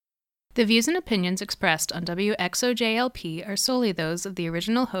The views and opinions expressed on WXOJLP are solely those of the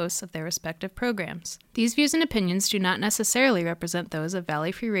original hosts of their respective programs. These views and opinions do not necessarily represent those of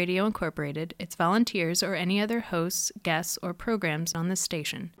Valley Free Radio Incorporated, its volunteers, or any other hosts, guests, or programs on this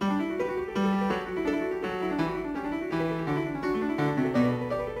station.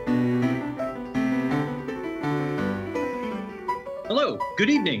 Hello, good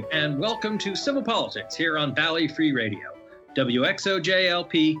evening, and welcome to Civil Politics here on Valley Free Radio,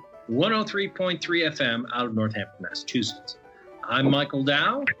 WXOJLP 103.3 FM out of Northampton, Massachusetts. I'm Michael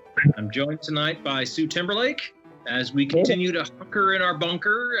Dow. I'm joined tonight by Sue Timberlake as we continue to hunker in our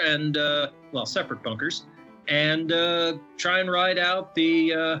bunker and, separate bunkers, and try and ride out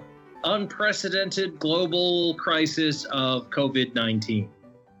the unprecedented global crisis of COVID-19.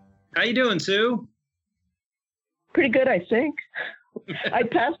 How you doing, Sue? Pretty good, I think. I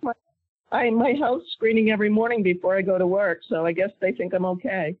pass my health screening every morning before I go to work, so I guess they think I'm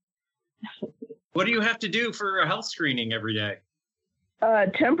okay. What do you have to do for a health screening every day?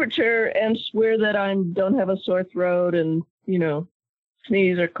 Temperature and swear that I don't have a sore throat and,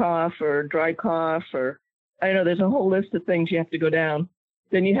 sneeze or cough or dry cough or, I know there's a whole list of things you have to go down.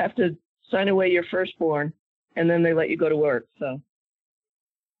 Then you have to sign away your firstborn, and then they let you go to work, so.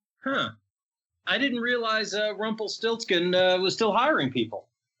 Huh. I didn't realize Rumpelstiltskin was still hiring people.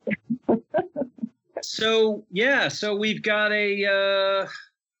 So we've got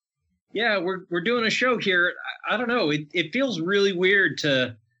we're doing a show here. I don't know. It feels really weird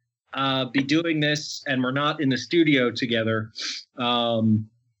to be doing this, and we're not in the studio together. We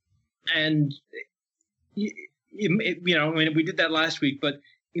did that last week, but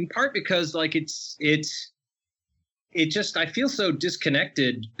in part because I feel so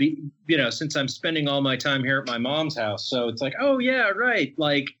disconnected, since I'm spending all my time here at my mom's house. So it's like, oh yeah, right.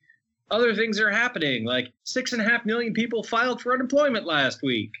 Like other things are happening, like 6.5 million people filed for unemployment last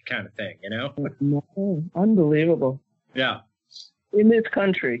week kind of thing, No, unbelievable. Yeah. In this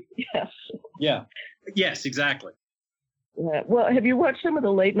country. Yes. Yeah. Yes, exactly. Yeah. Well, have you watched some of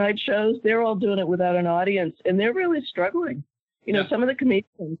the late night shows? They're all doing it without an audience, and they're really struggling. Some of the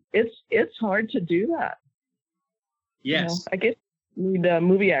comedians, it's hard to do that. Yes. I guess you need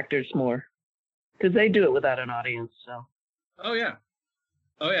movie actors more because they do it without an audience. So. Oh yeah.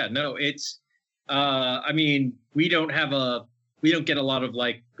 No, it's. We don't get a lot of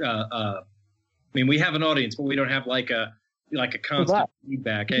we have an audience, but we don't have like a constant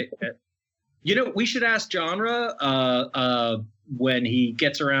feedback. We should ask Genre when he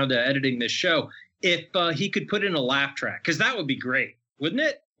gets around to editing this show if he could put in a laugh track, because that would be great, wouldn't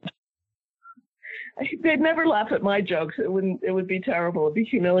it? They'd never laugh at my jokes. It would be terrible. It'd be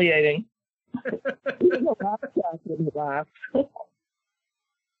humiliating. Even the laugh track wouldn't laugh.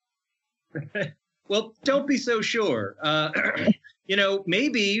 Well, don't be so sure.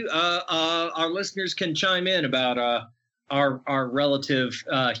 Maybe our listeners can chime in about our relative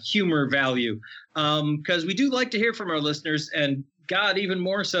humor value, because we do like to hear from our listeners, and God, even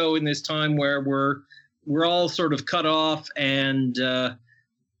more so in this time where we're all sort of cut off, and the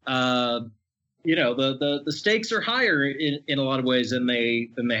stakes are higher in a lot of ways than they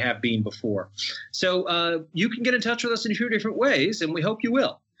have been before. So you can get in touch with us in a few different ways, and we hope you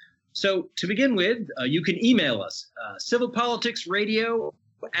will. So to begin with, you can email us,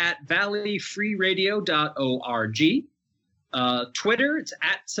 civilpoliticsradio@valleyfreeradio.org. Twitter, it's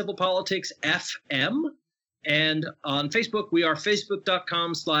 @civilpoliticsfm. And on Facebook, we are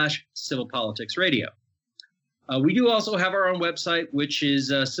facebook.com/civilpoliticsradio. We do also have our own website, which is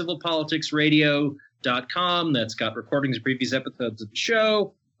civilpoliticsradio.com. That's got recordings of previous episodes of the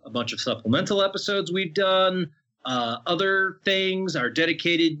show, a bunch of supplemental episodes we've done, other things, our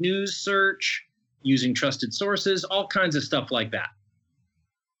dedicated news search, using trusted sources, all kinds of stuff like that.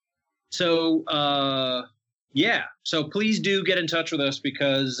 So, so please do get in touch with us,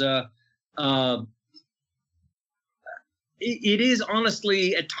 because it is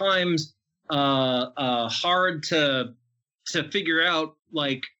honestly at times hard to figure out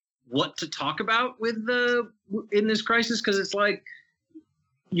what to talk about in this crisis, because it's like,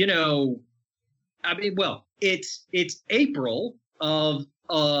 it's April of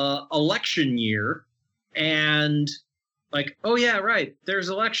election year, and oh yeah, right, there's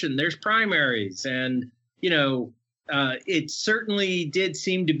election, there's primaries, and it certainly did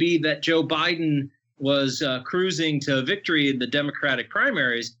seem to be that Joe Biden was cruising to victory in the Democratic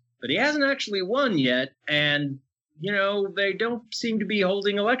primaries, but he hasn't actually won yet, and they don't seem to be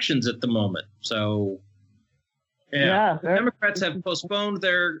holding elections at the moment. So yeah, the Democrats have postponed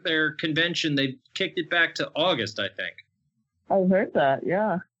their convention. They've kicked it back to August, I think. I heard that.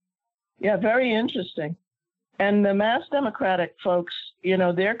 Yeah, very interesting. And the Mass Democratic folks,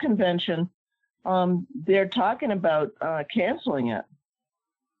 their convention, they're talking about canceling it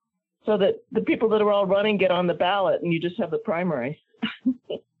so that the people that are all running get on the ballot and you just have the primary.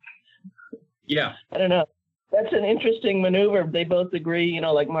 Yeah. I don't know. That's an interesting maneuver. They both agree,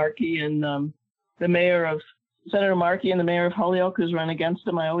 like Markey and Senator Markey and the mayor of Holyoke who's run against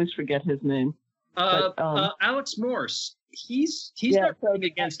him. I always forget his name. Alex Morse. He's not running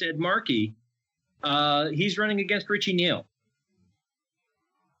against Ed Markey. He's running against Richie Neal.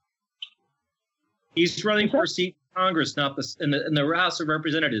 He's running for a seat in Congress, not in the House of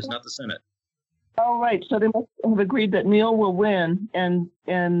Representatives, not the Senate. Oh, right. So they must have agreed that Neal will win, and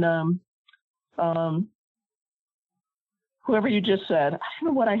whoever you just said, I don't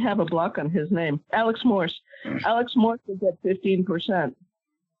know what I have a block on his name. Alex Morse. Alex Morse will get 15%,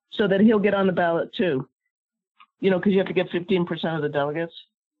 so that he'll get on the ballot too. Because you have to get 15% of the delegates.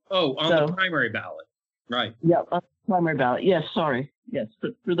 Oh, on the primary ballot, right? Yeah, on the primary ballot. Yes, sorry. Yes,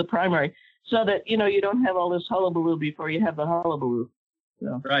 through the primary, so that you don't have all this hullabaloo before you have the hullabaloo.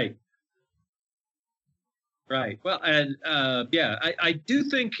 So. Right. Right. Well, and I do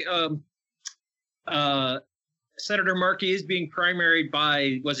think Senator Markey is being primaried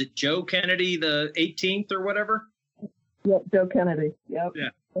by, was it Joe Kennedy, the 18th or whatever? Yeah, Joe Kennedy. Yep. Yeah,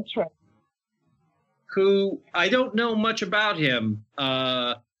 that's right. Who I don't know much about him,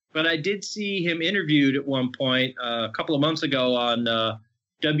 but I did see him interviewed at one point a couple of months ago on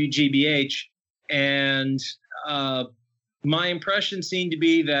WGBH, and my impression seemed to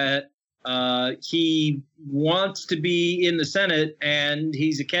be that he wants to be in the Senate, and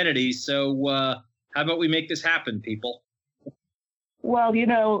he's a Kennedy. So how about we make this happen, people? Well,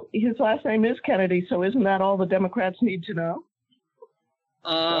 his last name is Kennedy, so isn't that all the Democrats need to know?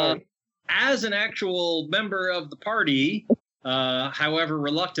 As an actual member of the party, however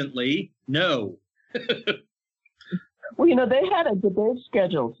reluctantly, no. Well, they had a debate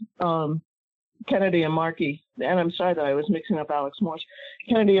scheduled, Kennedy and Markey, and I'm sorry that I was mixing up Alex Morse.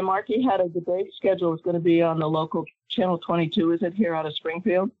 Kennedy and Markey had a debate scheduled. It was going to be on the local Channel 22, is it, here out of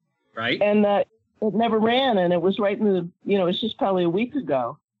Springfield? Right. And it never ran, and it was right in the, it's just probably a week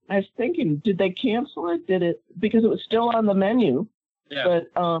ago. I was thinking, did they cancel it? Because it was still on the menu, but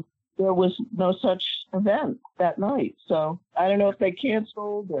there was no such event that night. So I don't know if they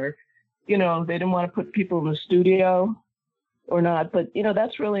canceled or, they didn't want to put people in the studio or not. But,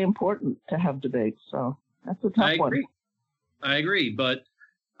 that's really important to have debates. So that's a tough one. I agree. But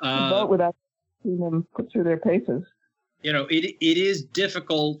vote without seeing them put through their paces. It is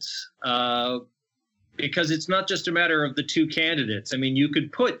difficult because it's not just a matter of the two candidates. I mean, you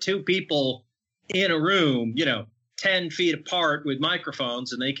could put two people in a room, 10 feet apart with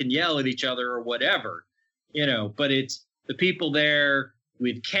microphones and they can yell at each other or whatever, but it's the people there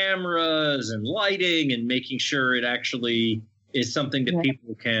with cameras and lighting and making sure it actually is something that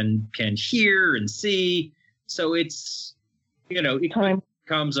people can hear and see. So it's, it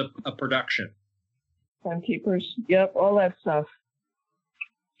becomes a production. Timekeepers. Yep. All that stuff.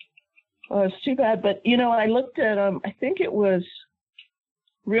 Oh, it's too bad. But, I looked at, I think it was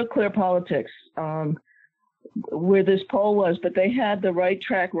Real Clear Politics, where this poll was, but they had the right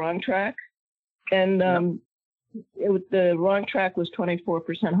track, wrong track. And the wrong track was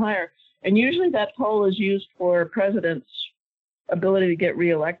 24% higher. And usually that poll is used for president's ability to get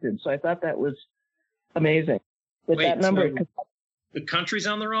reelected. So I thought that was amazing. But that number. So the country's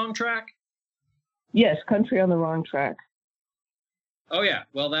on the wrong track? Yes, country on the wrong track. Oh, yeah.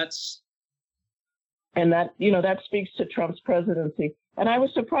 Well, that's. And that, that speaks to Trump's presidency. And I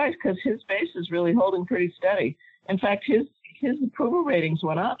was surprised because his base is really holding pretty steady. In fact, his approval ratings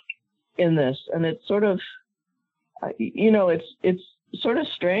went up in this. And it's sort of, it's sort of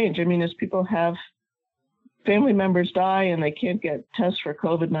strange. I mean, as people have family members die and they can't get tests for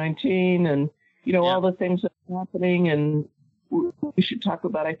COVID-19 and, all the things that are happening. And we should talk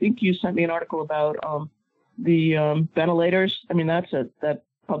about, I think you sent me an article about the ventilators. I mean, that's that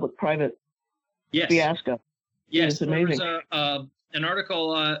public-private fiasco. Yes, it's amazing. There was an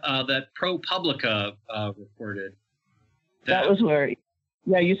article that ProPublica reported. That was where,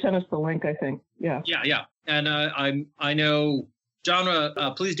 you sent us the link, I think. Yeah. Yeah. And I know,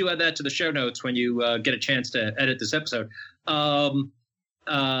 John, please do add that to the show notes when you get a chance to edit this episode.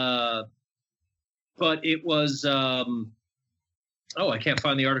 But it was, I can't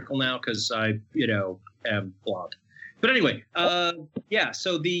find the article now because I, am blocked. But anyway,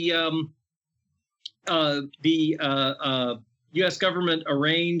 so the U.S. government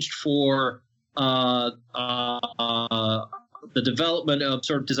arranged for the development of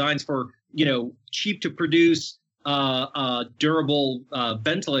sort of designs for, cheap to produce durable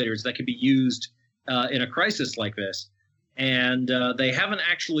ventilators that could be used in a crisis like this. And they haven't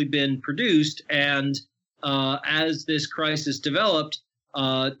actually been produced. And as this crisis developed,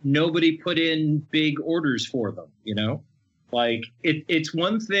 nobody put in big orders for them, you know? Like, it's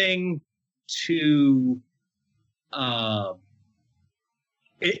one thing to...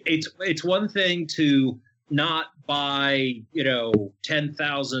 It's one thing to not buy,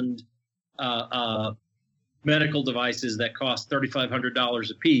 10,000 medical devices that cost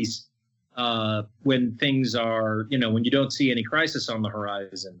 $3,500 a piece when things are, when you don't see any crisis on the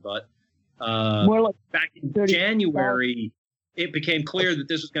horizon. But more like back in January, it became clear that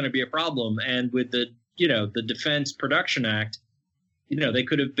this was going to be a problem. And with the Defense Production Act, they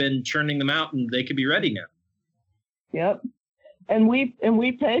could have been churning them out and they could be ready now. Yep. And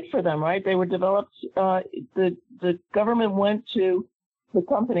we paid for them, right? They were developed. The government went to the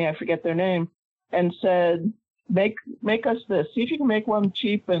company, I forget their name, and said, make us this. See if you can make one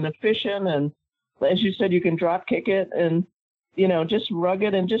cheap and efficient, and as you said, you can drop kick it, and just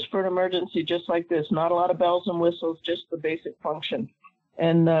rugged and just for an emergency, just like this. Not a lot of bells and whistles, just the basic function.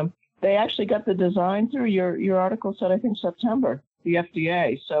 And they actually got the design through. Your article said, I think September, the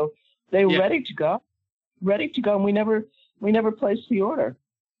FDA. So they were ready to go, and we never placed the order.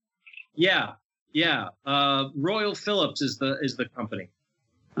 Yeah. Royal Philips is the company.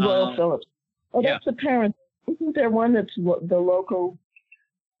 Royal Philips. Oh, that's the parent. Isn't there one that's the local?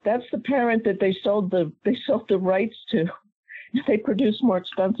 That's the parent that they sold the rights to. They produce more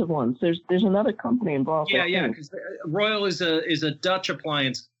expensive ones. There's another company involved. Yeah. Because Royal is a Dutch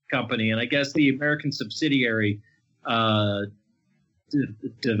appliance company, and I guess the American subsidiary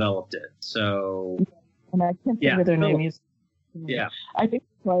developed it. So. And I can't think of their name. Yeah. I think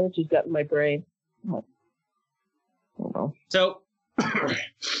Philips has got in my brain. I don't know. So.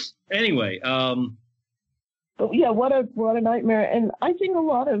 Anyway, but yeah, what a nightmare. And I think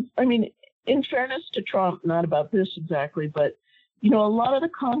in fairness to Trump, not about this exactly, but a lot of the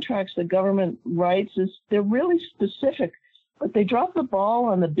contracts the government writes they're really specific, but they drop the ball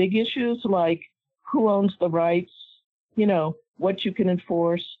on the big issues like who owns the rights, what you can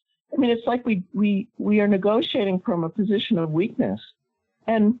enforce. It's like we are negotiating from a position of weakness,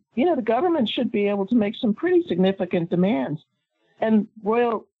 and the government should be able to make some pretty significant demands. And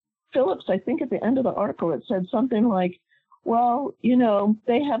Royal Philips, I think at the end of the article, it said something like, well,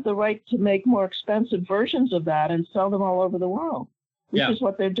 they have the right to make more expensive versions of that and sell them all over the world, which is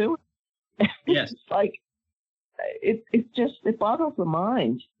what they're doing. Yes. It's like, it boggles the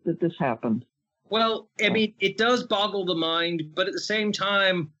mind that this happened. Well, it does boggle the mind, but at the same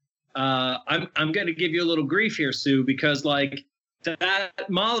time, I'm going to give you a little grief here, Sue, because like that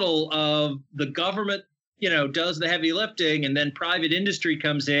model of the government, does the heavy lifting, and then private industry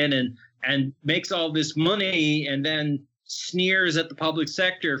comes in and makes all this money and then sneers at the public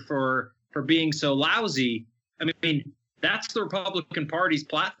sector for being so lousy. That's the Republican Party's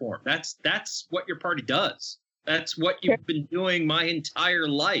platform. That's what your party does. That's what you've been doing my entire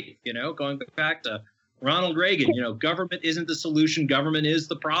life, going back to Ronald Reagan. Government isn't the solution. Government is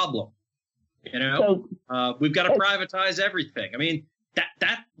the problem. So, we've got to privatize everything.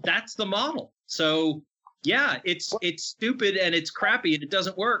 That's the model. So, yeah, it's stupid and it's crappy and it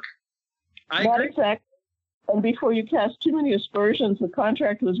doesn't work. I agree. Exactly. And before you cast too many aspersions, the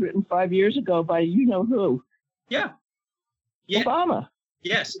contract was written 5 years ago by who? Yeah. Obama.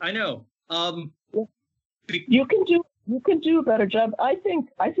 Yes, I know. You can do a better job. I think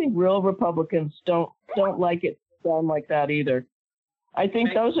real Republicans don't like it done like that either. I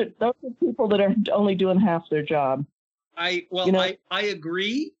think those are people that are only doing half their job. I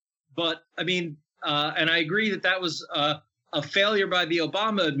agree, but and I agree that was a failure by the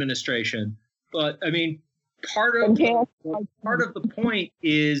Obama administration. But part of the point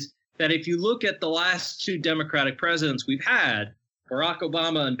is that if you look at the last two Democratic presidents we've had, Barack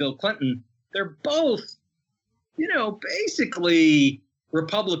Obama and Bill Clinton, they're both, basically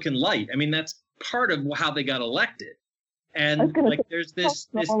Republican light. That's part of how they got elected. And there's this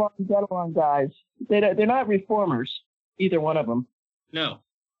get along guys. They're not reformers, either one of them. No.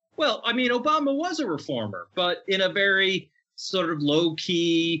 Well, Obama was a reformer, but in a very sort of low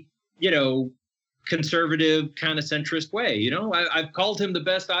key, conservative kind of centrist way. I've called him the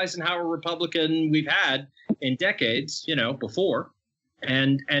best Eisenhower Republican we've had in decades, before.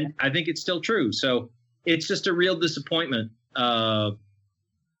 And I think it's still true. So it's just a real disappointment.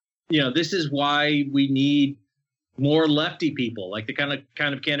 This is why we need more lefty people, like the kind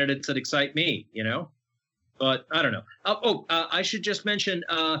of candidates that excite me, But I don't know. I should just mention,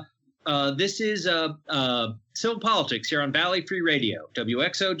 this is Civil Politics here on Valley Free Radio,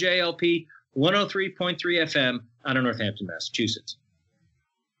 WXOJLP 103.3 FM out of Northampton, Massachusetts.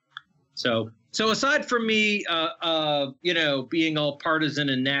 So So aside from me, being all partisan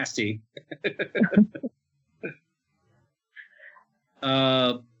and nasty,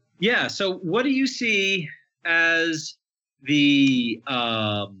 so what do you see as the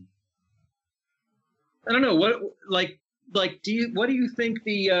I don't know, what what do you think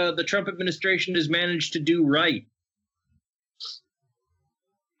the Trump administration has managed to do right?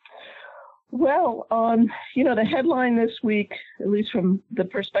 Well, the headline this week, at least from the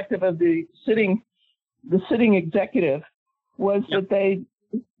perspective of the sitting executive, was that they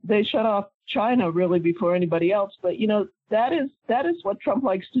shut off China really before anybody else. But that is what Trump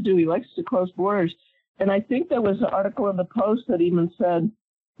likes to do. He likes to close borders. And I think there was an article in the Post that even said,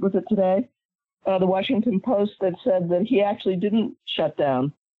 was it today? The Washington Post, that said that he actually didn't shut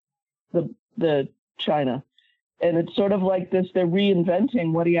down the China. And it's sort of like this, they're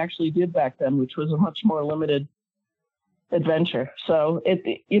reinventing what he actually did back then, which was a much more limited adventure. So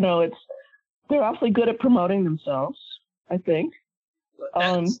they're awfully good at promoting themselves, I think.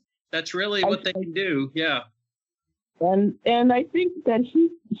 That's really what they can do. Yeah. And I think that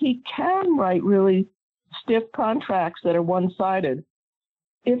he can write really stiff contracts that are one-sided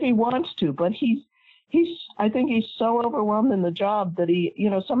if he wants to, but I think he's so overwhelmed in the job that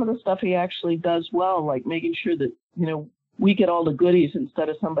some of the stuff he actually does well, like making sure that, we get all the goodies instead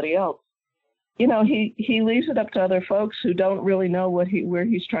of somebody else. He leaves it up to other folks who don't really know where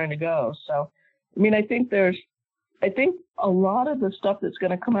he's trying to go. So, I think a lot of the stuff that's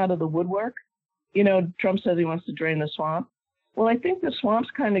going to come out of the woodwork, Trump says he wants to drain the swamp. Well, I think the swamp's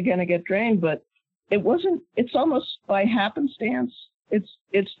kind of going to get drained, but it's almost by happenstance.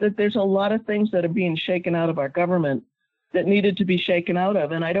 It's that there's a lot of things that are being shaken out of our government that needed to be shaken out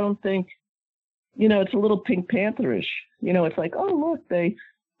of. And I don't think, it's a little Pink Pantherish. It's like, oh, look, they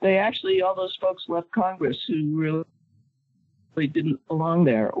actually, all those folks left Congress who really didn't belong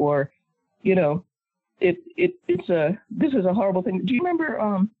there. Or, this is a horrible thing. Do you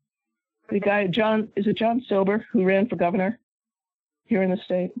remember the guy, John Silber, who ran for governor here in the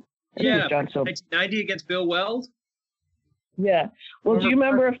state? Yeah, John Silber. 1990 against Bill Weld. Yeah. Well, do you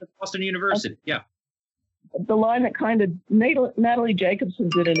remember Boston University? Yeah. The line that kind of Natalie Jacobson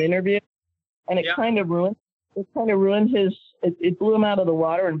did an interview, and it kind of ruined his. It blew him out of the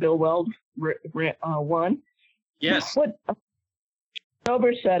water, and Bill Weld won. Yes. What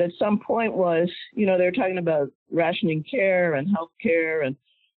Silber said at some point was, they were talking about rationing care and health care and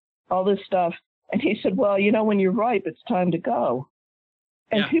all this stuff, and he said, "Well, when you're ripe, it's time to go,"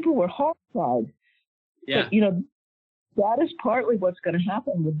 and people were horrified. Yeah. But, that is partly what's going to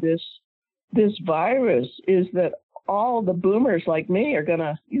happen with this virus, is that all the boomers like me are going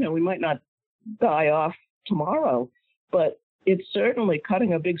to, we might not die off tomorrow, but it's certainly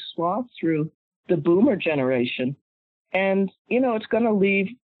cutting a big swath through the boomer generation. And, it's going to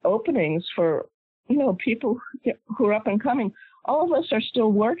leave openings for, people who are up and coming. All of us are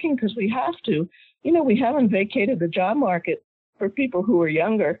still working because we have to. We haven't vacated the job market for people who are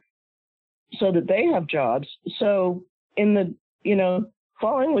younger so that they have jobs. So, in the,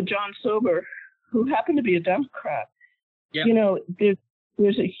 following with John Silber, who happened to be a Democrat, there's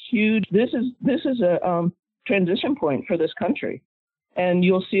a huge, this is a transition point for this country. And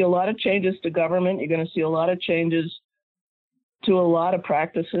you'll see a lot of changes to government. You're going to see a lot of changes to a lot of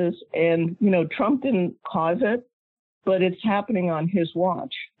practices. And, Trump didn't cause it, but it's happening on his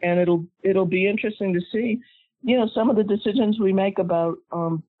watch. And it'll be interesting to see, some of the decisions we make about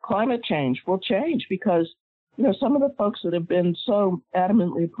climate change will change because some of the folks that have been so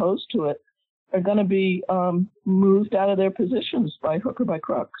adamantly opposed to it are going to be moved out of their positions by hook or by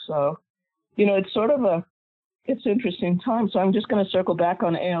crook. So, it's sort of it's an interesting time. So I'm just going to circle back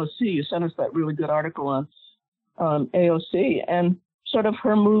on AOC. You sent us that really good article on AOC and sort of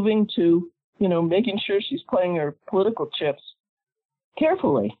her moving to, making sure she's playing her political chips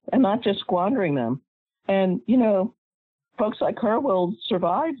carefully and not just squandering them. And, folks like her will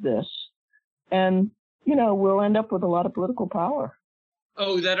survive this. And, we'll end up with a lot of political power.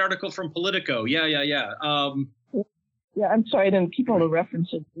 Oh, that article from Politico. Yeah. Yeah, I'm sorry I didn't keep all the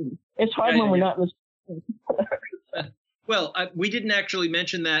references. It's hard when we're not listening. Well, we didn't actually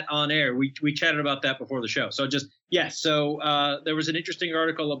mention that on air. We chatted about that before the show. So So there was an interesting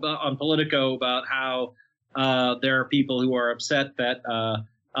article on Politico about how there are people who are upset that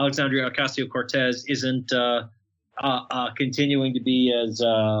Alexandria Ocasio-Cortez isn't continuing to be as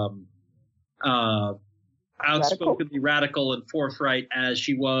outspokenly radical and forthright as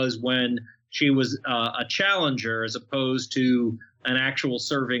she was when she was a challenger as opposed to an actual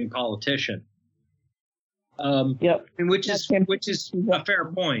serving politician. Which is a fair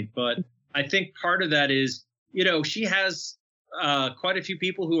point, but I think part of that is, she has quite a few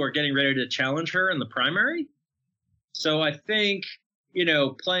people who are getting ready to challenge her in the primary. So I think,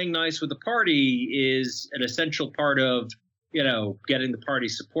 playing nice with the party is an essential part of, getting the party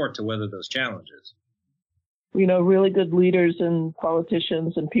support to weather those challenges. Really good leaders and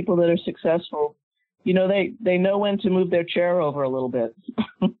politicians and people that are successful, they know when to move their chair over a little bit.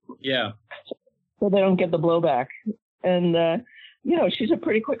 Yeah. So they don't get the blowback. And, she's a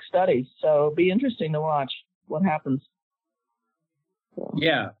pretty quick study. So it'll be interesting to watch what happens. So.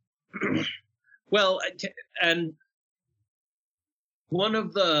 Yeah. Well, and one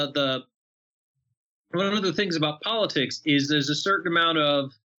of the things about politics is there's a certain amount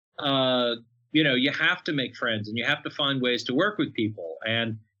of, you have to make friends and you have to find ways to work with people.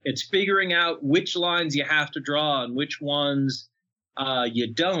 And it's figuring out which lines you have to draw and which ones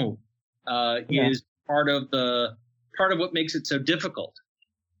you don't is part of what makes it so difficult.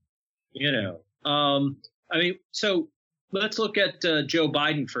 So let's look at Joe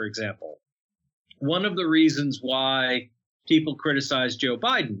Biden, for example. One of the reasons why people criticize Joe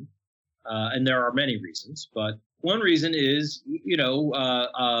Biden, and there are many reasons, but one reason is,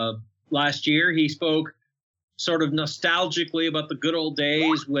 last year he spoke sort of nostalgically about the good old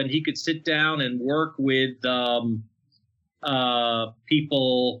days when he could sit down and work with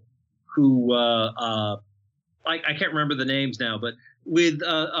people who I can't remember the names now, but with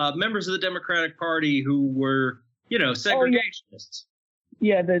members of the Democratic Party who were, segregationists.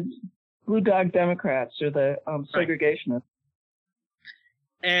 Yeah, the Blue Dog Democrats or the segregationists.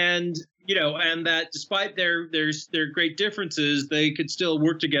 And and that despite their great differences, they could still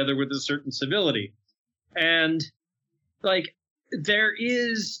work together with a certain civility. And there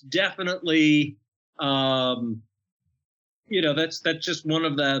is definitely, that's just one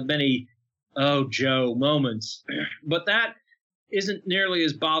of the many, oh, Joe moments. But that isn't nearly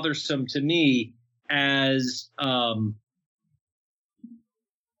as bothersome to me as, the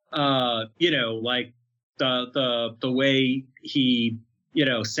way he,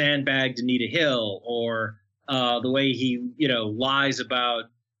 sandbagged Anita Hill, or the way he, lies about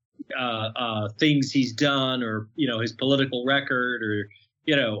things he's done, or his political record, or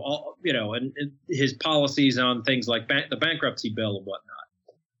and his policies on things like the bankruptcy bill and whatnot.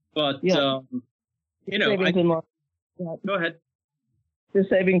 But go ahead. The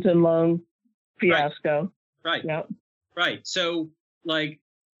savings and loan fiasco. Right. Yeah. Right. So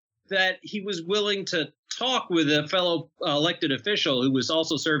that he was willing to talk with a fellow elected official who was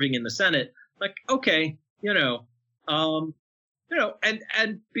also serving in the Senate. Okay,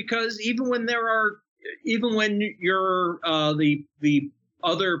 and because even when you're the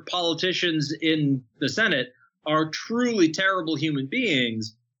other politicians in the Senate are truly terrible human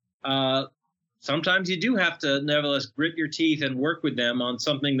beings, sometimes you do have to nevertheless grit your teeth and work with them on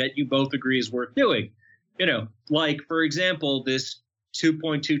something that you both agree is worth doing. For example, this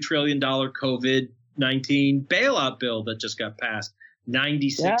 $2.2 trillion COVID-19 bailout bill that just got passed,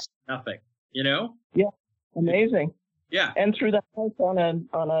 96 nothing. Yeah, amazing. Yeah, and through the House on a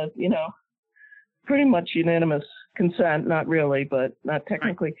pretty much unanimous consent, not really, but not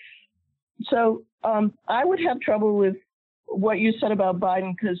technically. Right. So I would have trouble with what you said about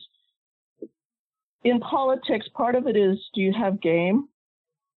Biden, because in politics, part of it is, do you have game?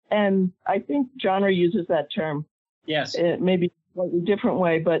 And I think genre uses that term. Yes. It may be a slightly different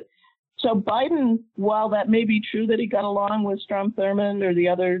way, but so Biden, while that may be true that he got along with Strom Thurmond or the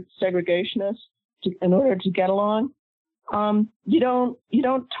other segregationists in order to get along, you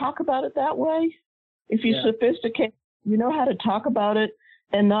don't talk about it that way. If you sophisticate, you know how to talk about it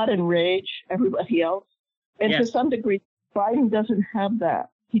and not enrage everybody else. And to some degree, Biden doesn't have that.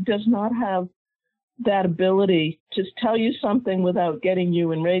 He does not have that ability to tell you something without getting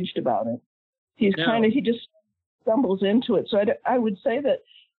you enraged about it. He just stumbles into it. So I would say that,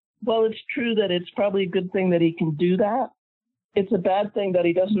 well, it's true that it's probably a good thing that he can do that. It's a bad thing that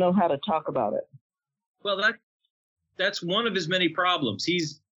he doesn't know how to talk about it. Well, that's one of his many problems.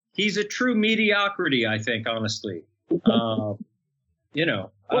 He's a true mediocrity, I think, honestly. The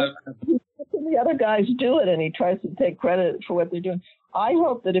other guys do it, and he tries to take credit for what they're doing. I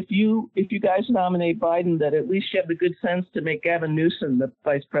hope that if you guys nominate Biden, that at least you have the good sense to make Gavin Newsom the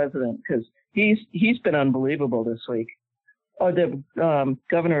vice president, because he's been unbelievable this week. Or the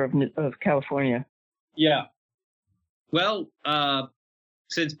governor of California. Yeah. Well,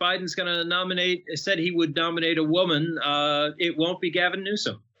 since Biden's going to said he would nominate a woman, it won't be Gavin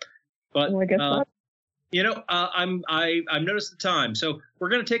Newsom. But I guess not. I've noticed the time, so we're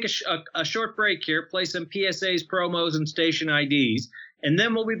going to take a short break here, play some PSAs, promos, and station IDs, and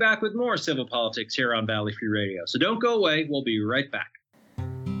then we'll be back with more civil politics here on Valley Free Radio. So don't go away. We'll be right back.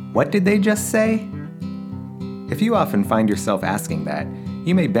 What did they just say? If you often find yourself asking that,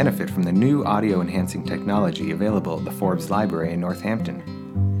 you may benefit from the new audio-enhancing technology available at the Forbes Library in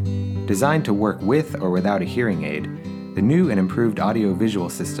Northampton. Designed to work with or without a hearing aid, the new and improved audio-visual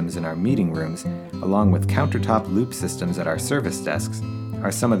systems in our meeting rooms, along with countertop loop systems at our service desks,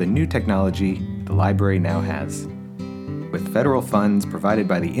 are some of the new technology the library now has. With federal funds provided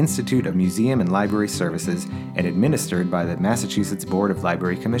by the Institute of Museum and Library Services and administered by the Massachusetts Board of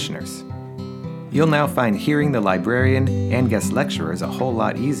Library Commissioners. You'll now find hearing the librarian and guest lecturers a whole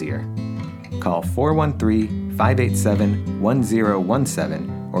lot easier. Call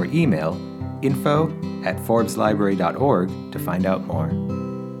 413-587-1017 or email info@forbeslibrary.org to find out more.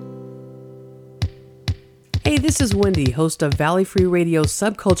 Hey, this is Wendy, host of Valley Free Radio's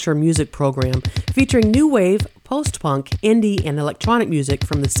Subculture Music program, featuring new wave, post-punk, indie, and electronic music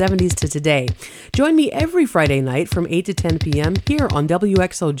from the 70s to today. Join me every Friday night from 8 to 10 p.m. here on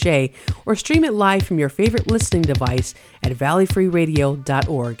WXOJ, or stream it live from your favorite listening device at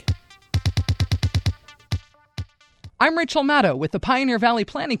valleyfreeradio.org. I'm Rachel Maddow with the Pioneer Valley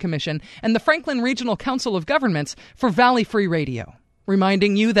Planning Commission and the Franklin Regional Council of Governments for Valley Free Radio,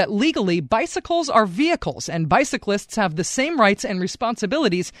 reminding you that legally, bicycles are vehicles and bicyclists have the same rights and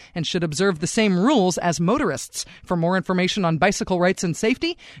responsibilities and should observe the same rules as motorists. For more information on bicycle rights and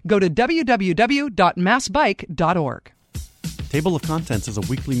safety, go to www.massbike.org. Table of Contents is a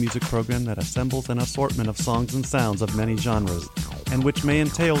weekly music program that assembles an assortment of songs and sounds of many genres, and which may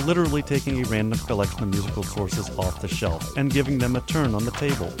entail literally taking a random collection of musical sources off the shelf and giving them a turn on the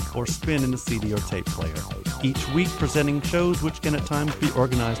table or spin in a CD or tape player. Each week presenting shows which can at times be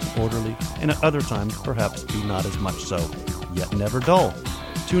organized and orderly, and at other times perhaps be not as much so, yet never dull.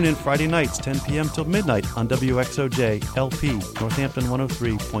 Tune in Friday nights, 10 p.m. till midnight on WXOJ LP, Northampton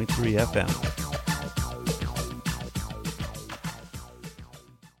 103.3 FM.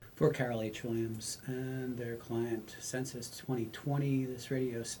 For Carol H. Williams and their client Census 2020, this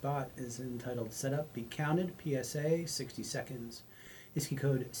radio spot is entitled Set Up, Be Counted, PSA, 60 seconds. ISKI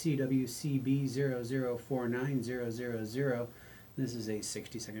code CWCB0049000. This is a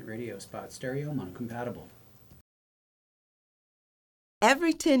 60-second radio spot, stereo monocompatible.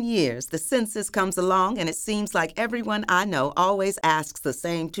 Every 10 years, the census comes along, and it seems like everyone I know always asks the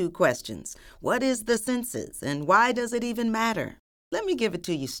same two questions. What is the census, and why does it even matter? Let me give it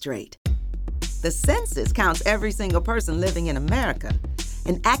to you straight. The census counts every single person living in America.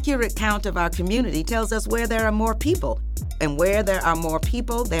 An accurate count of our community tells us where there are more people. And where there are more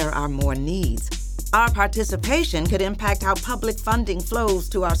people, there are more needs. Our participation could impact how public funding flows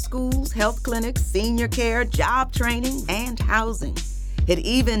to our schools, health clinics, senior care, job training, and housing. It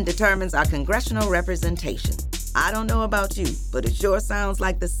even determines our congressional representation. I don't know about you, but it sure sounds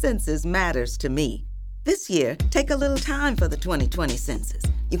like the census matters to me. This year, take a little time for the 2020 census.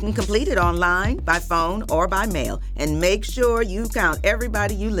 You can complete it online, by phone, or by mail, and make sure you count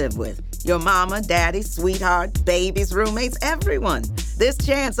everybody you live with. Your mama, daddy, sweetheart, babies, roommates, everyone. This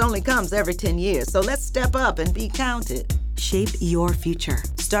chance only comes every 10 years, so let's step up and be counted. Shape your future.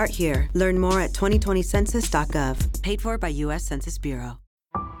 Start here. Learn more at 2020census.gov. Paid for by U.S. Census Bureau.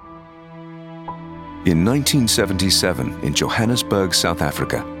 In 1977, in Johannesburg, South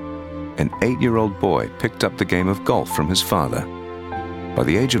Africa, an 8-year-old boy picked up the game of golf from his father. By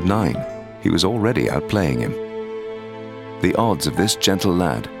the age of 9, he was already outplaying him. The odds of this gentle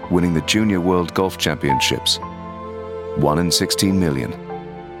lad winning the Junior World Golf Championships, 1 in 16 million.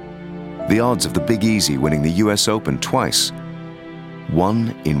 The odds of the Big Easy winning the US Open twice,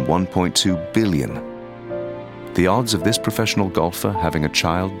 1 in 1.2 billion. The odds of this professional golfer having a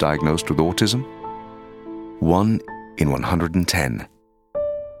child diagnosed with autism, 1 in 110.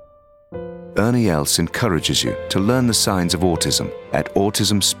 Ernie Els encourages you to learn the signs of autism at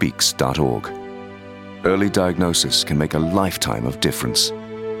autismspeaks.org. Early diagnosis can make a lifetime of difference.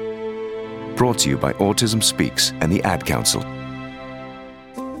 Brought to you by Autism Speaks and the Ad Council.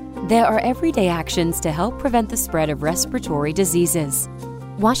 There are everyday actions to help prevent the spread of respiratory diseases.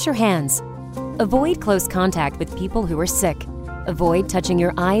 Wash your hands. Avoid close contact with people who are sick. Avoid touching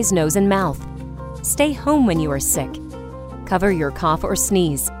your eyes, nose, and mouth. Stay home when you are sick. Cover your cough or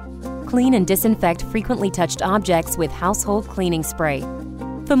sneeze. Clean and disinfect frequently touched objects with household cleaning spray.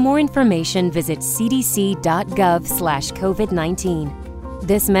 For more information, visit cdc.gov/COVID-19.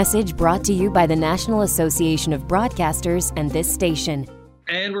 This message brought to you by the National Association of Broadcasters and this station.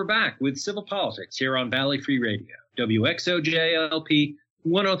 And we're back with Civil Politics here on Valley Free Radio, WXOJLP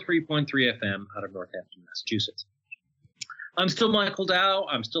 103.3 FM out of Northampton, Massachusetts. I'm still Michael Dow.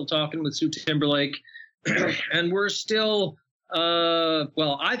 I'm still talking with Sue Timberlake. And we're still,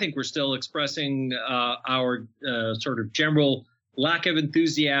 I think we're still expressing our sort of general lack of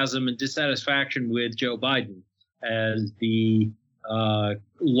enthusiasm and dissatisfaction with Joe Biden. as the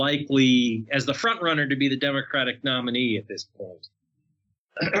likely as the front runner to be the Democratic nominee at this point.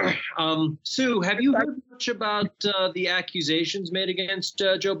 Sue, have you heard much about the accusations made against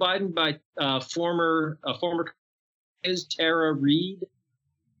Joe Biden by former Tara Reid?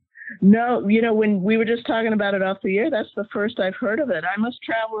 No, when we were just talking about it off the air, that's the first I've heard of it. I must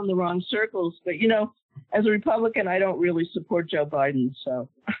travel in the wrong circles, but as a Republican, I don't really support Joe Biden. So.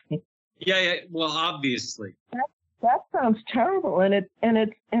 Yeah. Well, obviously. That sounds terrible, and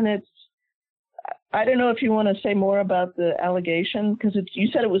it's. I don't know if you want to say more about the allegation, because you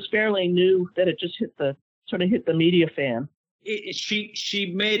said it was fairly new, that it just hit the media fan.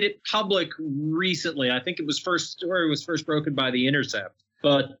 She made it public recently. I think story was first broken by The Intercept.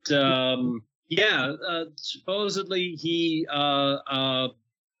 But supposedly he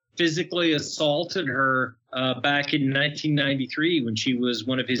physically assaulted her back in 1993 when she was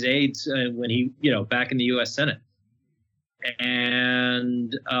one of his aides when he back in the U.S. Senate.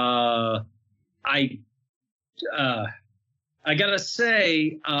 And I gotta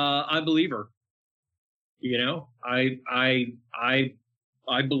say, I believe her. I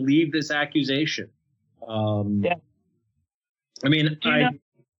believe this accusation. Yeah. I mean,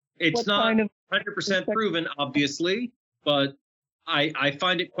 it's not 100% proven, obviously, but I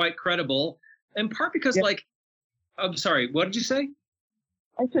find it quite credible. In part because, I'm sorry, what did you say?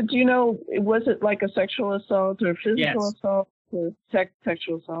 I said, was it like a sexual assault or physical assault or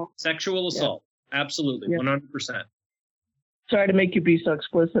sexual assault? Sexual assault, absolutely, 100%. Sorry to make you be so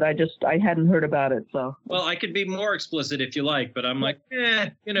explicit. I hadn't heard about it, so. Well, I could be more explicit if you like, but I'm like,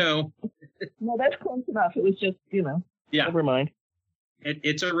 No, that's close enough. It was just, Yeah. Never mind.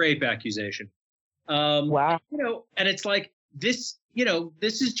 It's a rape accusation. Wow. And it's like this.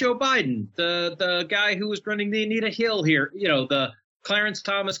 This is Joe Biden, the guy who was running the Anita Hill here. The Clarence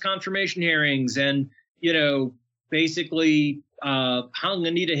Thomas confirmation hearings, and basically hung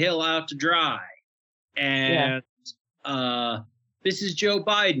Anita Hill out to dry. And this is Joe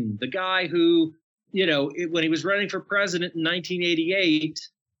Biden, the guy who, when he was running for president in 1988,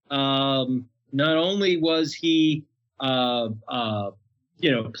 not only was he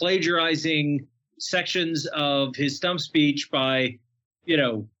plagiarizing sections of his stump speech by,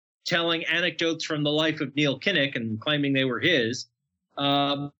 telling anecdotes from the life of Neil Kinnock and claiming they were his.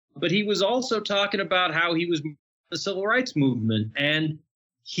 But he was also talking about how he was the civil rights movement, and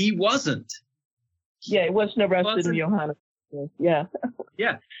he wasn't. Yeah, he wasn't arrested in Johannesburg. Yeah.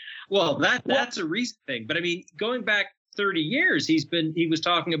 Yeah. Well, that's a recent thing. But I mean, going back 30 years, he was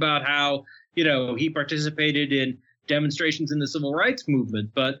talking about how, he participated in demonstrations in the civil rights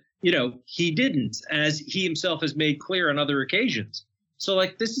movement, but he didn't, as he himself has made clear on other occasions. So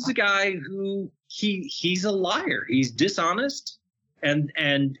this is a guy who he's a liar. He's dishonest, and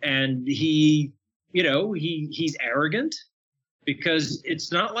he he's arrogant, because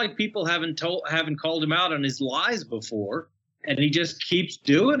it's not like people haven't called him out on his lies before, and he just keeps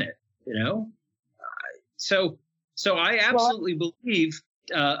doing it. So I absolutely believe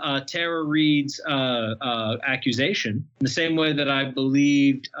Tara Reid's accusation, in the same way that I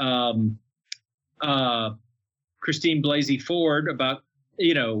believed Christine Blasey Ford about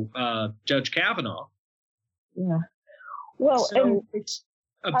Judge Kavanaugh. Yeah. Well, so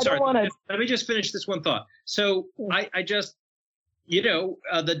I'm sorry. Let me just finish this one thought. So I just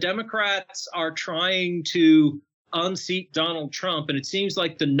the Democrats are trying to unseat Donald Trump, and it seems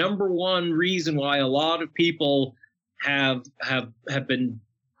like the number one reason why a lot of people have been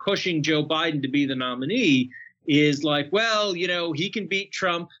pushing Joe Biden to be the nominee is he can beat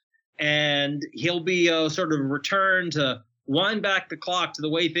Trump, and he'll be a sort of return to wind back the clock to the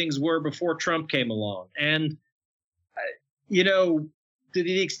way things were before Trump came along. And to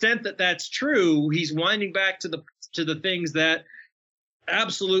the extent that that's true, he's winding back to the things that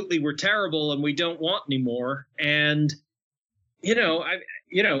absolutely were terrible and we don't want anymore. And I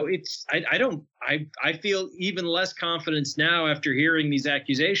feel even less confidence now after hearing these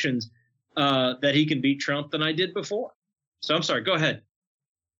accusations that he can beat Trump than I did before. So I'm sorry, go ahead.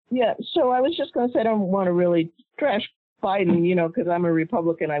 Yeah, so I was just going to say, I don't want to really trash Biden, because I'm a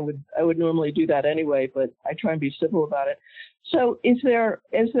Republican. I would normally do that anyway, but I try and be civil about it. So is there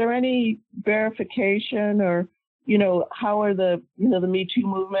any verification, or how are the Me Too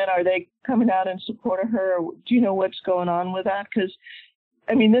movement, are they coming out in support of her? Or do you know what's going on with that? Because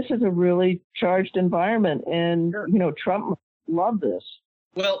I mean, this is a really charged environment, and Trump loved this.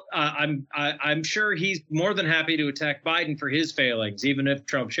 Well, I'm sure he's more than happy to attack Biden for his failings, even if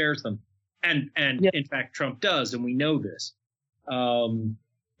Trump shares them, and in fact Trump does, and we know this.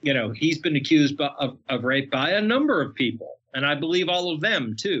 He's been accused of rape by a number of people, and I believe all of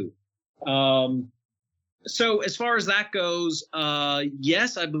them too. So as far as that goes,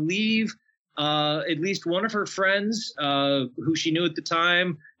 yes, I believe at least one of her friends who she knew at the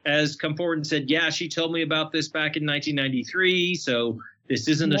time has come forward and said, yeah, she told me about this back in 1993, so this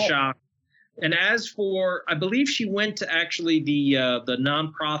isn't a shock. And as for, I believe she went to actually the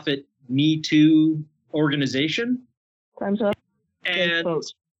nonprofit Me Too organization. Time's up. And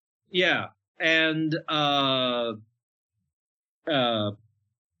yeah, and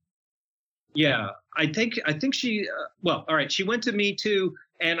yeah, I think she well, all right, she went to Me Too,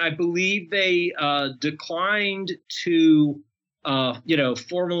 and I believe they declined to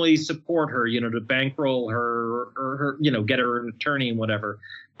formally support her, to bankroll her or her, get her an attorney and whatever.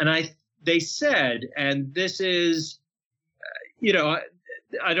 And they said, and this is,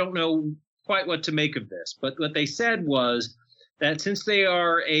 I don't know quite what to make of this, but what they said was that since they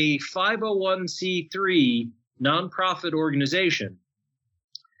are a 501c3 nonprofit organization,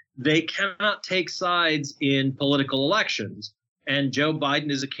 they cannot take sides in political elections, and Joe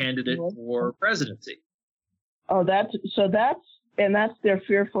Biden is a candidate for presidency. Oh, that's they're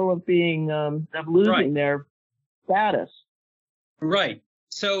fearful of being of losing their status. Right.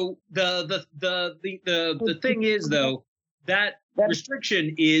 So the thing is, though, that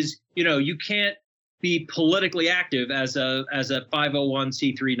restriction is, you can't be politically active as a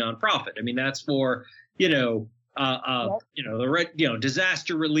 501c3 nonprofit. I mean, that's for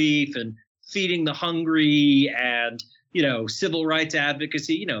disaster relief and feeding the hungry and civil rights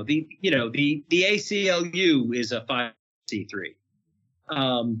advocacy. The ACLU is a 501c3.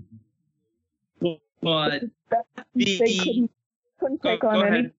 But they couldn't take on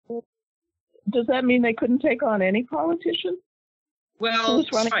any. Does that mean they couldn't take on any politician? Well,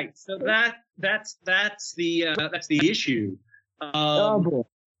 right. So that's the issue. I'm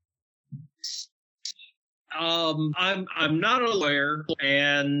not a lawyer,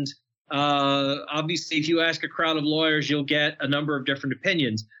 and obviously, if you ask a crowd of lawyers, you'll get a number of different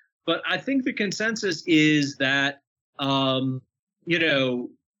opinions. But I think the consensus is that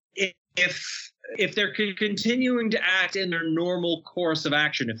if they're continuing to act in their normal course of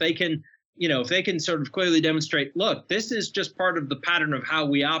action, if they can sort of clearly demonstrate, look, this is just part of the pattern of how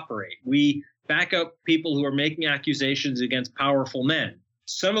we operate. We back up people who are making accusations against powerful men.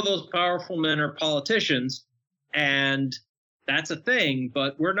 Some of those powerful men are politicians, and that's a thing,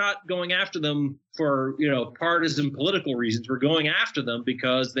 but we're not going after them for, partisan political reasons. We're going after them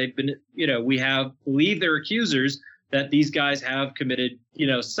because they've been, we believe their accusers that these guys have committed,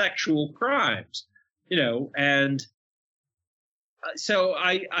 sexual crimes, and so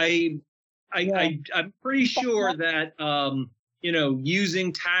I'm pretty sure that,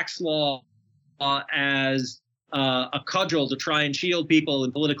 using tax law as a cudgel to try and shield people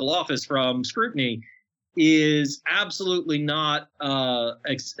in political office from scrutiny is absolutely not,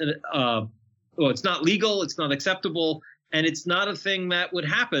 it's not legal, it's not acceptable, and it's not a thing that would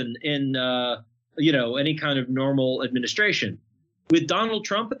happen in, any kind of normal administration. With Donald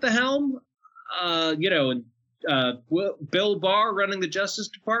Trump at the helm, and Bill Barr running the Justice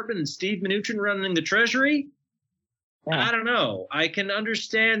Department and Steve Mnuchin running the Treasury, I don't know. I can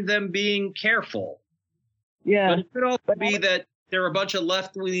understand them being careful. Yeah. But it could also be that there are a bunch of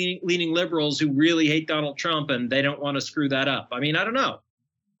left-leaning liberals who really hate Donald Trump and they don't want to screw that up. I mean, I don't know,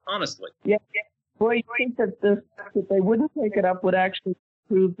 honestly. Yeah. Well, you think that they wouldn't take it up would actually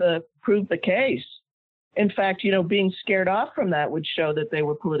prove the case. In fact, being scared off from that would show that they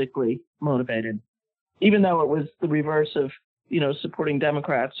were politically motivated, even though it was the reverse of, supporting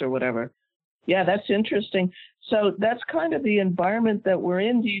Democrats or whatever. Yeah, that's interesting. So that's kind of the environment that we're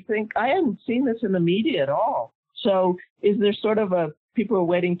in. Do you think, I hadn't seen this in the media at all. So is there sort of people are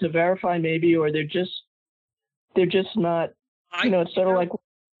waiting to verify maybe, or they're just not, it's sort of like.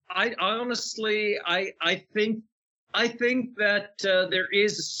 I honestly, I think that there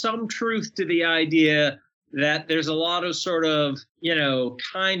is some truth to the idea that there's a lot of sort of,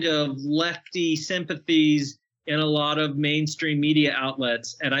 kind of lefty sympathies in a lot of mainstream media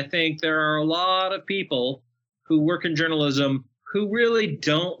outlets. And I think there are a lot of people who work in journalism who really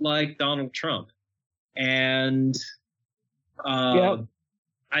don't like Donald Trump. And I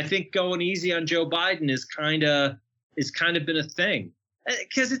think going easy on Joe Biden is kind of been a thing.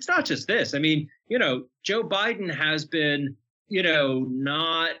 Because it's not just this. I mean, Joe Biden has been,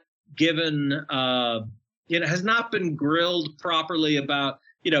 not given, has not been grilled properly about,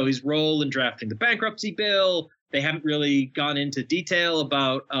 his role in drafting the bankruptcy bill. They haven't really gone into detail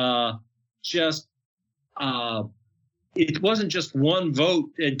about it wasn't just one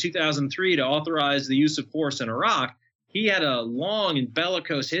vote in 2003 to authorize the use of force in Iraq. He had a long and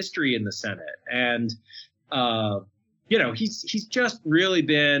bellicose history in the Senate. And, he's just really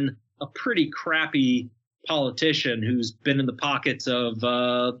been a pretty crappy politician who's been in the pockets of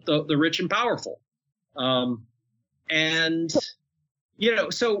the rich and powerful. And, you know,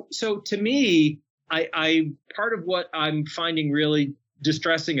 so to me, I part of what I'm finding really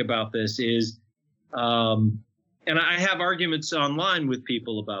distressing about this is, and I have arguments online with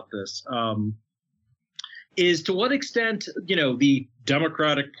people about this, is to what extent, you know, the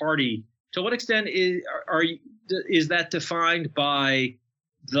Democratic Party, to what extent is that defined by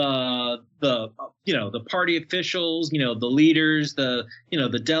the you know, the party officials, you know, the leaders, the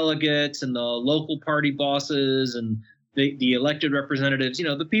delegates and the local party bosses and the elected representatives, you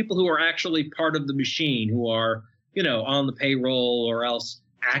know, the people who are actually part of the machine, who are, you know, on the payroll or else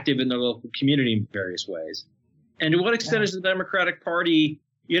active in their local community in various ways. And to what extent is the Democratic Party,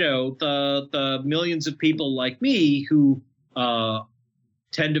 you know, the millions of people like me who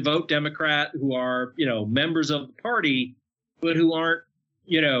tend to vote Democrat, who are, you know, members of the party, but who aren't,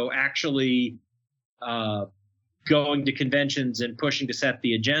 you know, actually going to conventions and pushing to set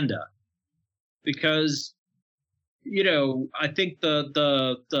the agenda? Because, you know, I think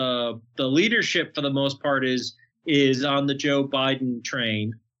the leadership for the most part is on the Joe Biden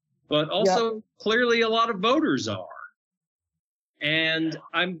train, but also clearly a lot of voters are. And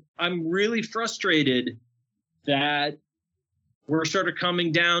I'm really frustrated that we're sort of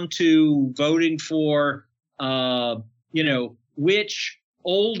coming down to voting for, you know, which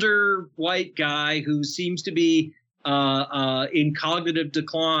older white guy who seems to be in cognitive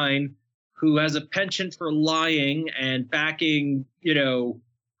decline, who has a penchant for lying and backing, you know,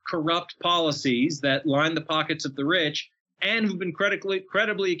 corrupt policies that line the pockets of the rich and who've been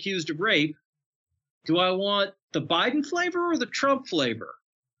credibly accused of rape. Do I want the Biden flavor or the Trump flavor?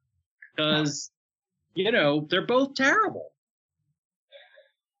 Because, you know, they're both terrible.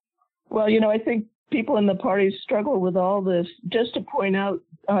 Well, you know, I think people in the party struggle with all this. Just to point out,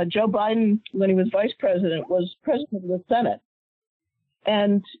 Joe Biden, when he was vice president, was president of the Senate.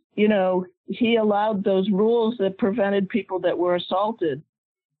 And, you know, he allowed those rules that prevented people that were assaulted.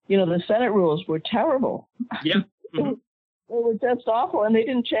 You know, the Senate rules were terrible. Yeah. Mm-hmm. They were just awful, and they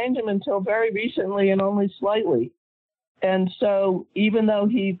didn't change them until very recently and only slightly. And so even though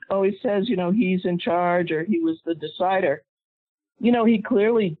he always says, you know, he's in charge or he was the decider, you know, he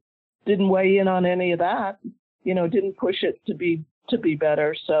clearly didn't weigh in on any of that, you know, didn't push it to be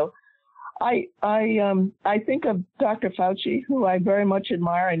better. So I think of Dr. Fauci, who I very much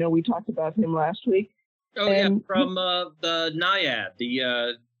admire. I know we talked about him last week. Oh, and, yeah, from the NIAID,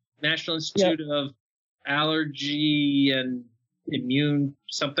 the National Institute of Allergy and Immune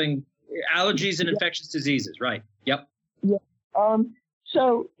something, allergies and infectious diseases, right? Yep. Yeah.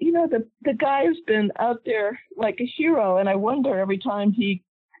 So, you know, the guy has been out there like a hero, and I wonder every time he,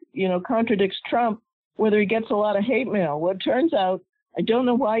 you know, contradicts Trump, whether he gets a lot of hate mail. Well, it turns out, I don't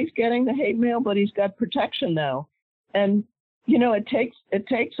know why he's getting the hate mail, but he's got protection now. And, you know, it takes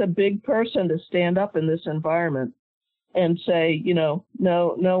a big person to stand up in this environment and say, you know,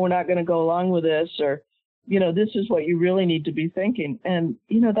 no, we're not going to go along with this, or, you know, this is what you really need to be thinking. And,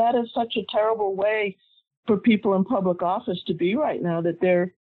 you know, that is such a terrible way for people in public office to be right now, that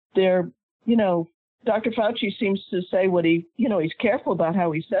they're, you know, Dr. Fauci seems to say what he, you know, he's careful about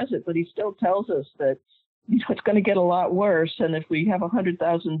how he says it, but he still tells us that, you know, it's going to get a lot worse. And if we have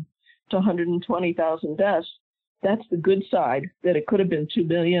 100,000 to 120,000 deaths, that's the good side, that it could have been 2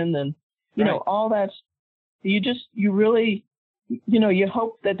 billion. And, you know, all that's, you really, you know, you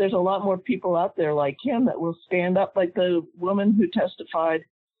hope that there's a lot more people out there like him that will stand up, like the woman who testified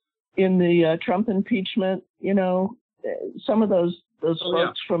in the Trump impeachment, you know, some of those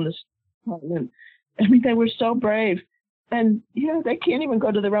folks from the department. I mean, they were so brave. And, you know, they can't even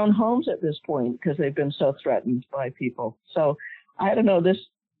go to their own homes at this point because they've been so threatened by people. So I don't know,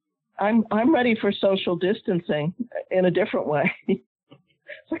 I'm ready for social distancing in a different way. It's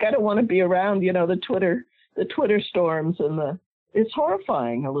like, I don't want to be around, you know, the Twitter storms and it's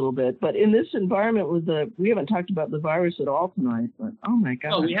horrifying a little bit. But in this environment we haven't talked about the virus at all tonight, but oh my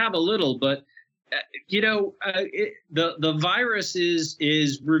God. Oh, we have a little, but you know, the virus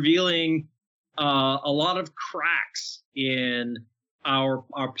is revealing a lot of cracks in our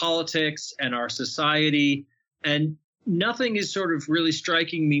politics and our society, and nothing is sort of really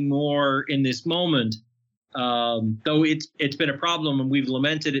striking me more in this moment, though it's been a problem and we've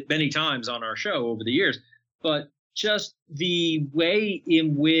lamented it many times on our show over the years, but just the way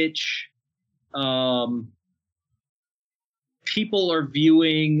in which people are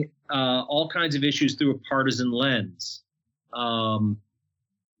viewing all kinds of issues through a partisan lens.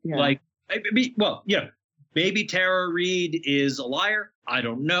 Like, well, yeah, maybe Tara Reid is a liar. I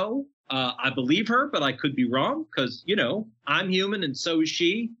don't know. I believe her, but I could be wrong because, you know, I'm human and so is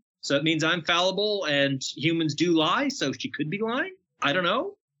she. So it means I'm fallible and humans do lie. So she could be lying. I don't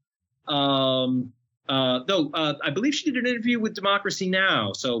know. Though I believe she did an interview with Democracy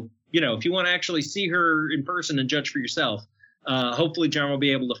Now! So, if you want to actually see her in person and judge for yourself, hopefully John will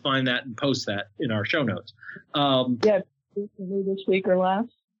be able to find that and post that in our show notes. This week or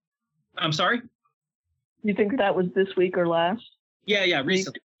last? I'm sorry? You think that was this week or last? Yeah,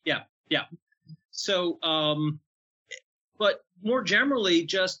 recently. Yeah. So, but more generally,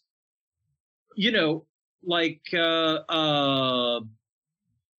 just, it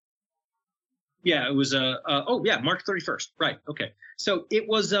was March 31st. Right. Okay. So it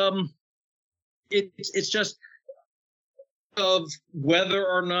was it's just of whether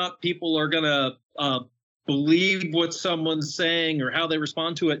or not people are gonna believe what someone's saying or how they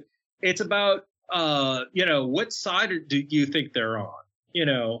respond to it. It's about what side do you think they're on? Is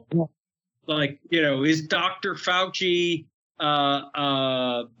Dr. Fauci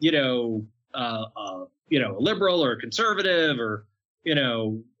a liberal or a conservative or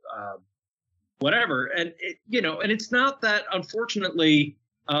whatever. And and it's not that, unfortunately,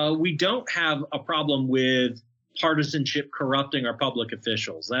 we don't have a problem with partisanship corrupting our public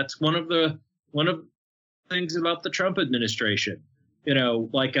officials. That's one of the things about the Trump administration.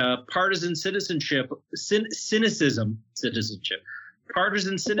 Partisan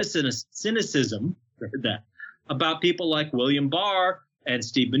partisan cynicism that about people like William Barr and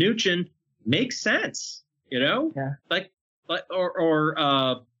Steve Mnuchin makes sense. I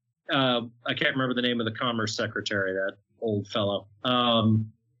can't remember the name of the Commerce Secretary, that old fellow.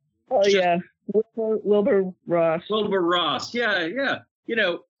 Wilbur Ross. Wilbur Ross, yeah.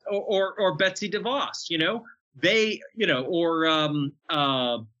 Or Betsy DeVos, they,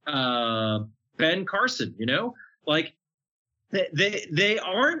 Ben Carson, they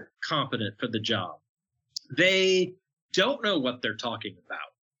aren't competent for the job. They don't know what they're talking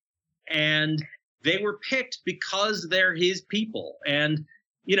about. And they were picked because they're his people. And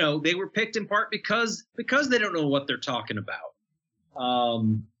they were picked in part because they don't know what they're talking about.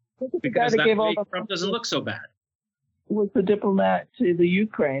 Because that way Trump doesn't look so bad. Was the diplomat to the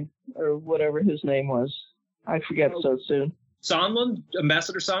Ukraine, or whatever his name was? I forget so soon. Sondland,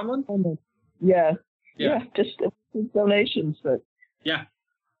 Ambassador Sondland. Yeah. Just donations, but yeah.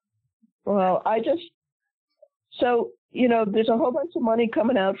 Well, there's a whole bunch of money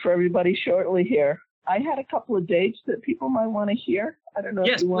coming out for everybody shortly here. I had a couple of dates that people might want to hear. I don't know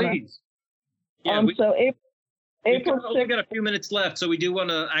if you want to. Yes, please. Yeah, April 6th. We've got a few minutes left, so we do want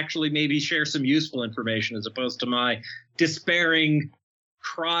to actually maybe share some useful information as opposed to my despairing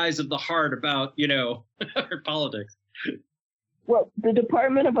cries of the heart about, our politics. Well, the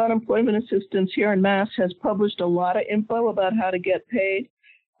Department of Unemployment Assistance here in Mass has published a lot of info about how to get paid,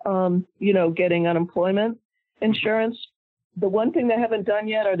 getting unemployment insurance. The one thing they haven't done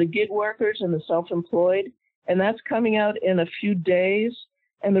yet are the gig workers and the self-employed, and that's coming out in a few days.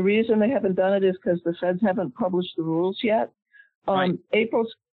 And the reason they haven't done it is because the feds haven't published the rules yet. Right.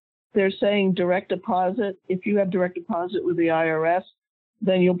 They're saying direct deposit. If you have direct deposit with the IRS,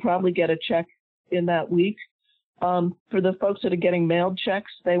 then you'll probably get a check in that week. For the folks that are getting mailed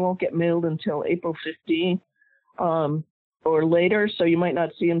checks, they won't get mailed until April 15 or later, so you might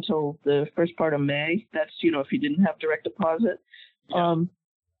not see them until the first part of May. That's, if you didn't have direct deposit. Yeah.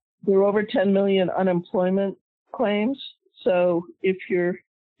 There are over 10 million unemployment claims, so if you're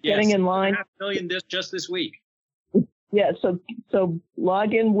getting in line. 500,000 million just this week. Yeah, so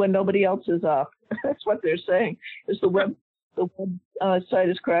log in when nobody else is up. That's what they're saying. Is the web site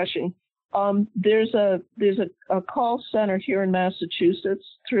is crashing. There's a call center here in Massachusetts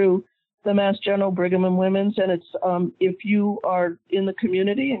through the Mass General Brigham and Women's, and it's if you are in the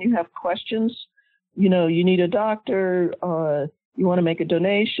community and you have questions, you need a doctor, you want to make a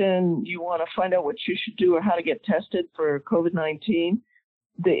donation, you want to find out what you should do or how to get tested for COVID-19.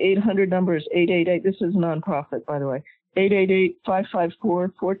 The 800 number is 888. This is a nonprofit, by the way.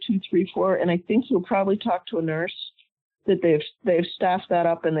 888-554-4234, and I think you'll probably talk to a nurse. That they've staffed that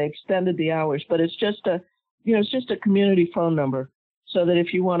up and they extended the hours, but it's just a community phone number, so that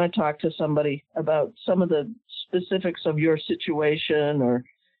if you want to talk to somebody about some of the specifics of your situation, or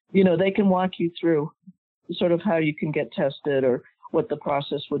they can walk you through sort of how you can get tested or what the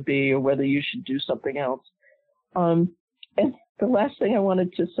process would be or whether you should do something else. And the last thing I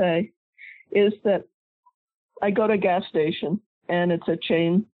wanted to say is that I go to a gas station, and it's a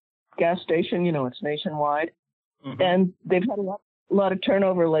chain gas station, it's nationwide. Mm-hmm. And they've had a lot of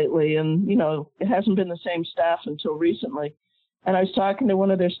turnover lately, and, it hasn't been the same staff until recently. And I was talking to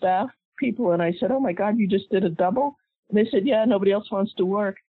one of their staff people, and I said, "Oh, my God, you just did a double?" And they said, "Yeah, nobody else wants to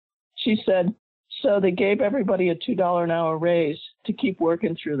work." She said, "So they gave everybody a $2 an hour raise, to keep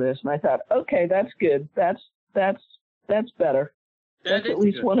working through this. And I thought, okay, that's good. That's better. That's at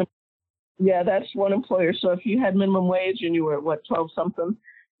least good. That's one employer. So if you had minimum wage and you were 12 something,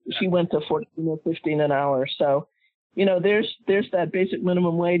 she went to 14 or 15 an hour. So, there's that basic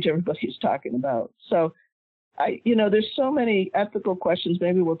minimum wage everybody's talking about. So there's so many ethical questions.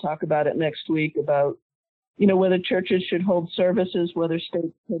 Maybe we'll talk about it next week about, whether churches should hold services, whether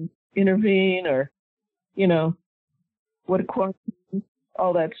states can intervene, or, what quarantine,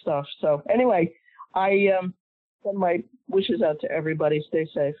 all that stuff. So anyway, I send my wishes out to everybody. Stay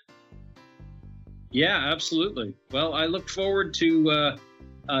safe. Yeah, absolutely. Well, I look forward to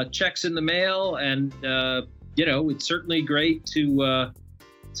checks in the mail, and it's certainly great to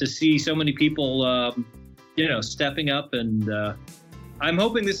see so many people, stepping up, and I'm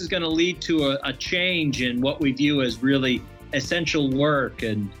hoping this is going to lead to a change in what we view as really essential work,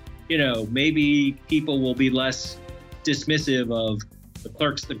 and maybe people will be less dismissive of the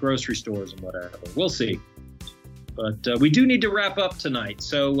clerks at the grocery stores and whatever. We'll see. But we do need to wrap up tonight.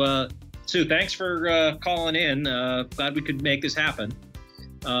 So, Sue, thanks for calling in. Glad we could make this happen.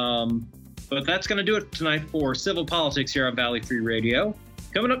 But that's going to do it tonight for Civil Politics here on Valley Free Radio.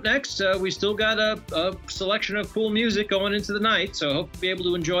 Coming up next, we still got a selection of cool music going into the night, so I hope you'll be able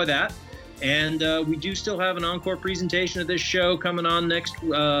to enjoy that. And we do still have an encore presentation of this show coming on next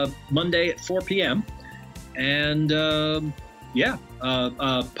Monday at 4 p.m. And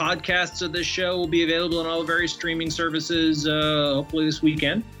podcasts of this show will be available on all the various streaming services hopefully this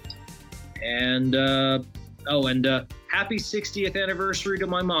weekend. And happy 60th anniversary to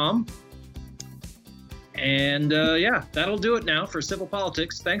my mom. And that'll do it now for Civil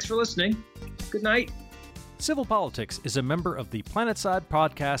Politics. Thanks for listening. Good night. Civil Politics is a member of the PlanetSide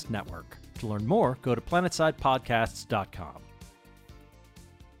Podcast Network. To learn more, go to planetsidepodcasts.com.